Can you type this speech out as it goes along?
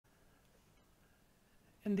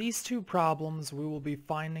In these two problems, we will be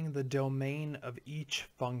finding the domain of each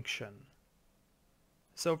function.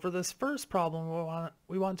 So for this first problem,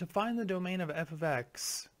 we want to find the domain of f of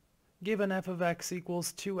x, given f of x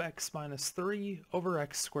equals 2x minus 3 over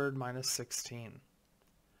x squared minus 16.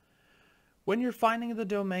 When you're finding the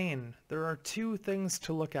domain, there are two things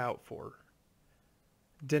to look out for.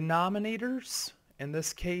 Denominators, in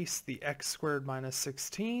this case the x squared minus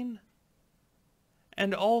 16,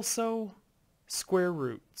 and also square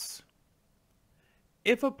roots.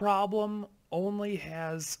 If a problem only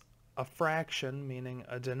has a fraction, meaning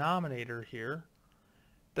a denominator here,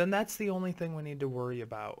 then that's the only thing we need to worry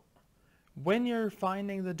about. When you're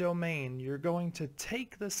finding the domain, you're going to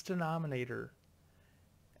take this denominator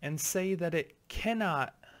and say that it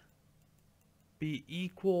cannot be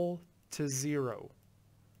equal to 0.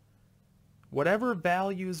 Whatever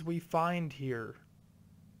values we find here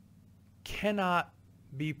cannot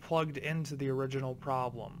be plugged into the original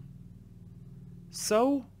problem.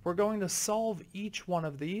 So we're going to solve each one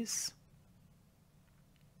of these.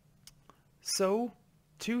 So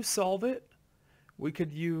to solve it, we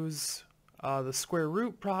could use the square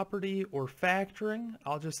root property or factoring.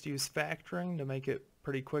 I'll just use factoring to make it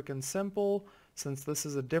pretty quick and simple. Since this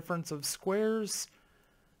is a difference of squares,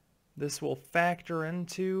 this will factor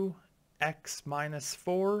into x minus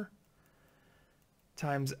 4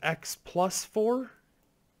 times x plus 4.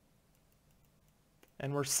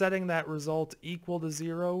 And we're setting that result equal to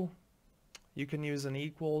 0. You can use an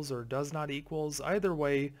equals or does not equals. Either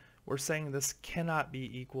way, we're saying this cannot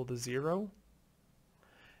be equal to 0.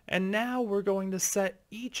 And now we're going to set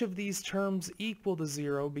each of these terms equal to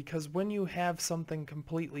 0, because when you have something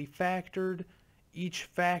completely factored, each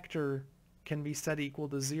factor can be set equal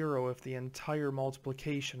to 0 if the entire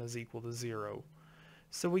multiplication is equal to 0.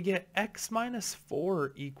 So we get x minus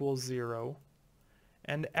 4 equals 0.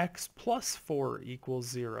 And x plus 4 equals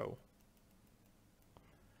 0.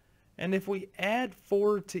 And if we add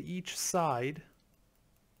 4 to each side,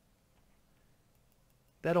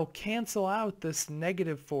 that'll cancel out this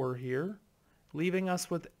negative 4 here, leaving us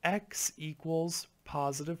with x equals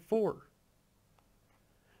positive 4.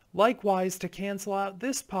 Likewise, to cancel out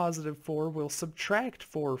this positive 4, we'll subtract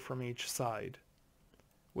 4 from each side,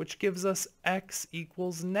 which gives us x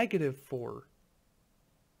equals negative 4.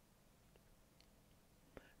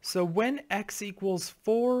 So when x equals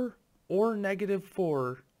 4 or negative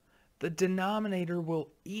 4, the denominator will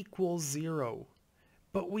equal 0.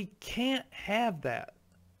 But we can't have that.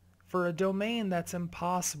 For a domain, that's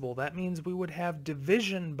impossible. That means we would have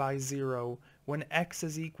division by 0 when x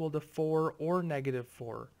is equal to 4 or negative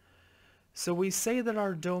 4. So we say that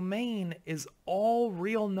our domain is all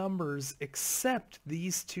real numbers except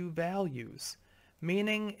these two values.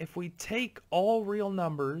 Meaning if we take all real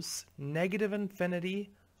numbers, negative infinity,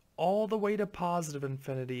 all the way to positive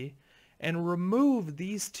infinity, and remove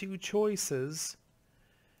these two choices,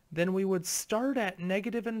 then we would start at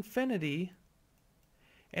negative infinity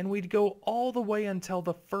and we'd go all the way until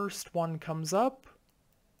the first one comes up,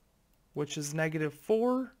 which is negative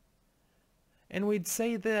 4, and we'd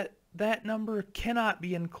say that that number cannot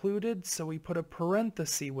be included, so we put a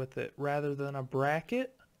parenthesis with it rather than a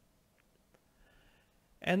bracket,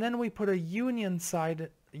 and then we put a union sign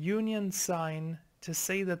to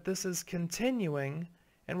say that this is continuing,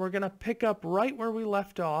 and we're going to pick up right where we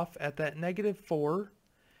left off at that negative 4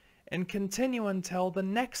 and continue until the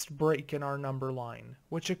next break in our number line,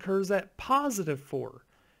 which occurs at positive 4.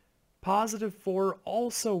 Positive 4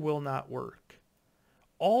 also will not work.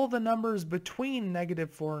 All the numbers between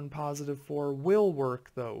negative 4 and positive 4 will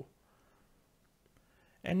work though.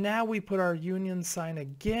 And now we put our union sign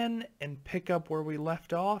again and pick up where we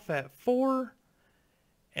left off at 4.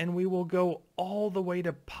 And we will go all the way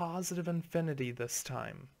to positive infinity this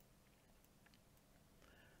time.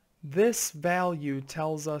 This value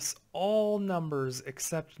tells us all numbers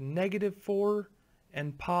except negative 4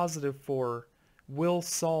 and positive 4 will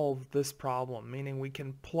solve this problem, meaning we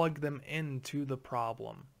can plug them into the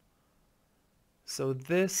problem. So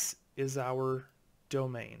this is our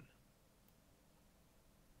domain.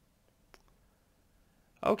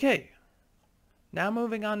 Okay, now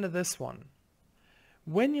moving on to this one.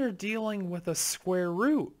 When you're dealing with a square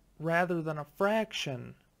root rather than a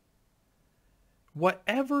fraction,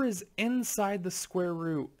 whatever is inside the square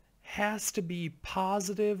root has to be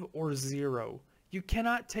positive or 0. You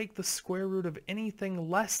cannot take the square root of anything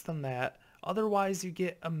less than that, otherwise you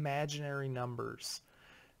get imaginary numbers.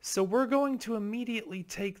 So we're going to immediately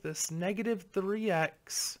take this negative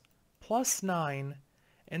 3x plus 9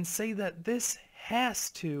 and say that this has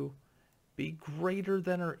to be greater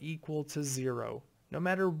than or equal to 0. No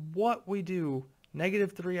matter what we do,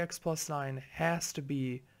 negative 3x plus 9 has to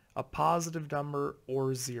be a positive number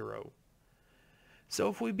or 0. So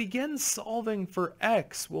if we begin solving for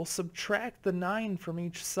x, we'll subtract the 9 from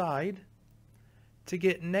each side to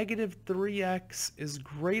get negative 3x is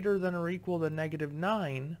greater than or equal to negative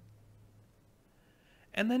 9,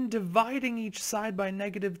 and then dividing each side by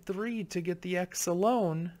negative 3 to get the x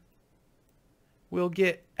alone, we'll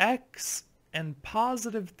get x and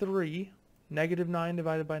positive 3. Negative 9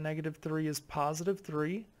 divided by negative 3 is positive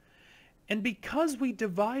 3. And because we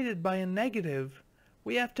divided by a negative,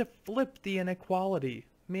 we have to flip the inequality,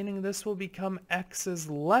 meaning this will become x is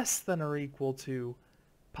less than or equal to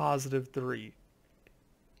positive 3.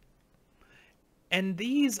 And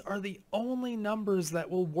these are the only numbers that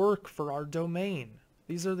will work for our domain.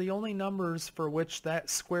 These are the only numbers for which that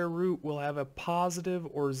square root will have a positive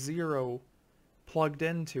or 0 plugged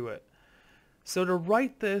into it. So to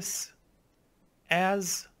write this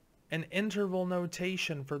as an interval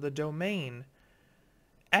notation for the domain,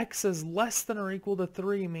 x is less than or equal to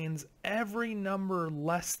 3 means every number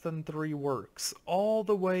less than 3 works, all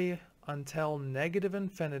the way until negative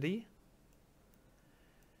infinity.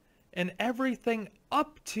 And everything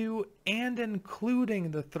up to and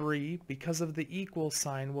including the 3, because of the equal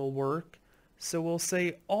sign, will work. So we'll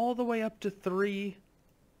say all the way up to 3,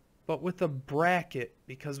 but with a bracket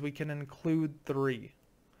because we can include 3.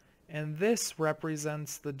 And this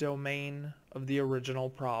represents the domain of the original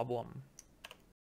problem.